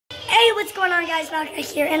what's going on, guys? Malachi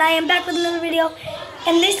here, and I am back with another video.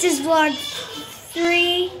 And this is vlog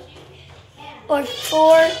 3 or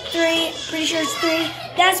 4, 3. Pretty sure it's 3.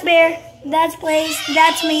 That's Bear. That's Blaze.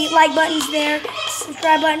 That's me. Like button's there.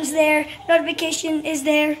 Subscribe button's there. Notification is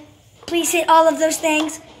there. Please hit all of those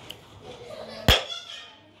things.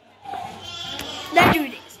 Let's do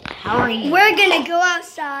this. How are you? We're gonna go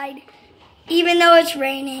outside, even though it's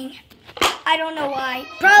raining. I don't know why.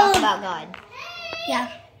 Talk about God.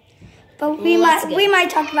 Yeah. But we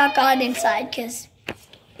might talk about God inside because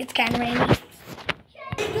it's kind of rainy.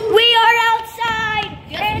 We are outside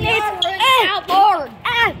and it's outboard.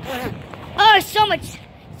 Oh, so much.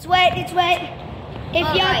 It's wet. It's wet.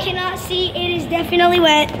 If y'all cannot see, it is definitely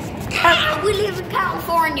wet. We live in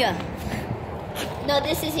California. No,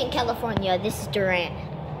 this isn't California. This is Durant.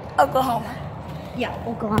 Oklahoma. Yeah,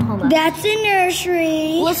 Oklahoma. That's a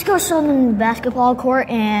nursery. Let's go show them the basketball court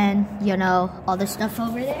and, you know, all the stuff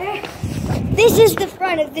over there. This is the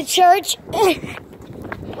front of the church. We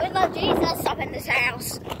love Jesus up in this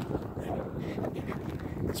house.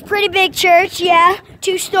 It's a pretty big church, yeah.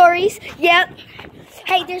 2 stories, yep.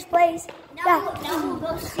 Hey, there's Blaze. Now we'll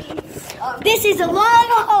go see. This is a long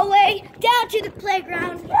hallway down to the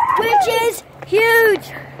playground, which is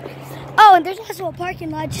huge. Oh, and there's also a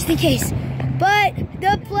parking lot just in case. But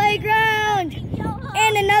the playground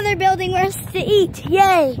and another building where us to eat.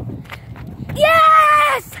 Yay!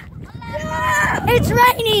 Yes! It's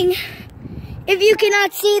raining. If you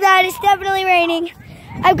cannot see that, it's definitely raining.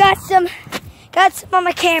 I've got some on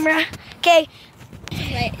my camera. Okay.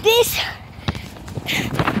 This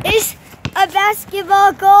is a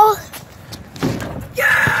basketball goal.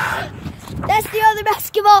 Yeah! That's the other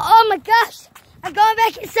basketball. Oh my gosh. I'm going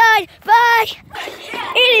back inside. Bye.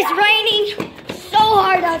 It is raining so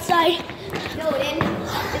hard outside. No,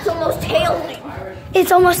 it's almost hailing.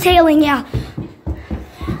 It's almost hailing, yeah.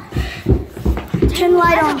 Turn the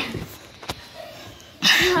light on.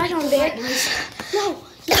 Turn the light on, Bear. No.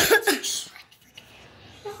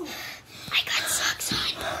 No. I got socks on.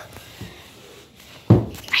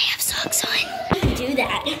 I have socks on. Do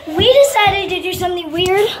that. We decided to do something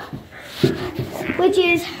weird, which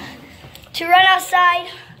is to run outside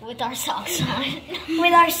With our socks on.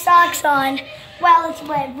 with our socks on while it's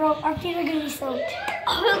wet, bro. Our feet are gonna be soaked.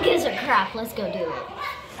 Oh, who gives a crap? Let's go do it.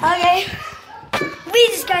 Okay. We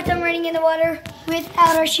just got done running in the water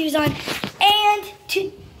without our shoes on. And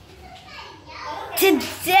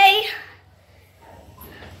today,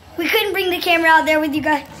 we couldn't bring the camera out there with you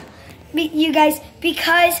guys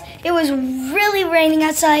because it was really raining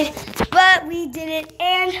outside. But we did it,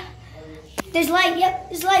 and there's light. Yep,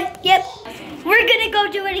 there's light. Yep. We're gonna go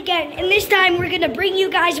do it again, and this time we're gonna bring you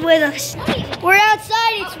guys with us. We're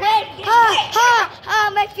outside. It's wet.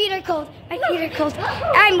 My feet are cold. My feet are cold.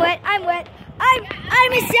 I'm wet. I'm wet. I'm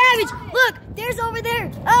a savage. Look, there's over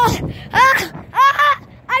there. I'm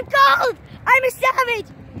cold. I'm a savage.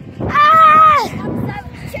 I'm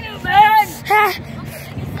savage too, man.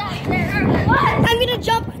 I'm gonna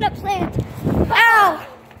jump on a plant. Ow.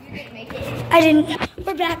 You didn't make it. I didn't.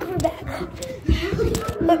 We're back. We're back.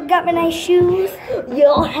 Look, got my nice shoes.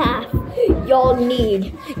 Y'all Y'all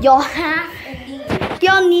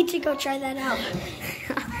need to go try that out.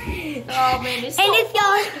 Oh man, it's so And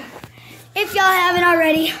if y'all haven't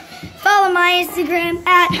already, follow my Instagram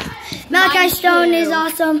at Malachi Mine Stone too. is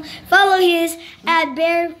awesome. Follow his at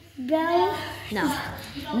Bear Bell. No,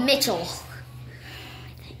 Mitchell.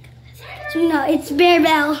 No, it's Bear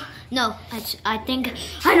Bell. No, I think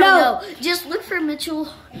I don't know. Just look for Mitchell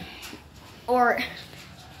or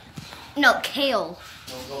no Kale.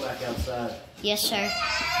 Don't go back outside. Yes, sir.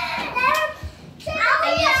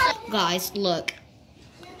 Guys, look.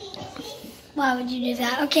 Why would you do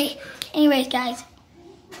that? Okay. Anyways, guys.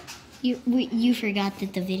 You forgot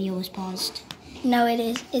that the video was paused. No, it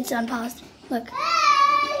is. It's unpaused. Look.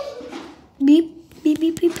 Beep, beep,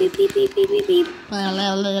 beep, beep, beep, beep, beep, beep, beep, beep.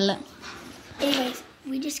 Anyways,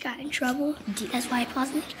 we just got in trouble. That's why I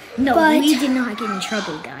paused it. No, But we did not get in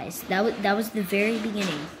trouble, guys. That was the very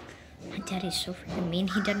beginning. My dad is so freaking mean.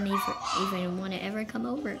 He doesn't even want to ever come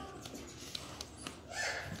over.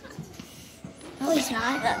 no, he's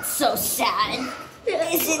not. That's so sad,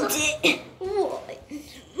 isn't it? What?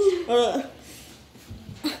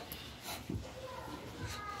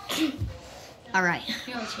 All right,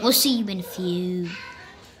 we'll see you in a few.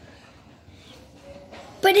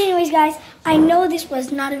 But anyways, guys, I know this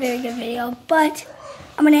was not a very good video, but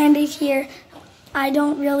I'm going to end it here. I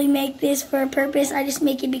don't really make this for a purpose. I just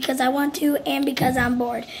make it because I want to and because I'm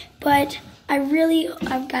bored. But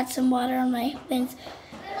I've got some water on my things.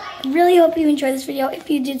 really hope you enjoyed this video. If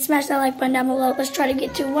you did, smash that like button down below. Let's try to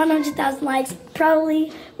get to 100,000 likes.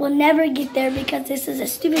 Probably will never get there because this is a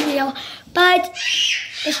stupid video, but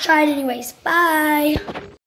let's try it anyways. Bye.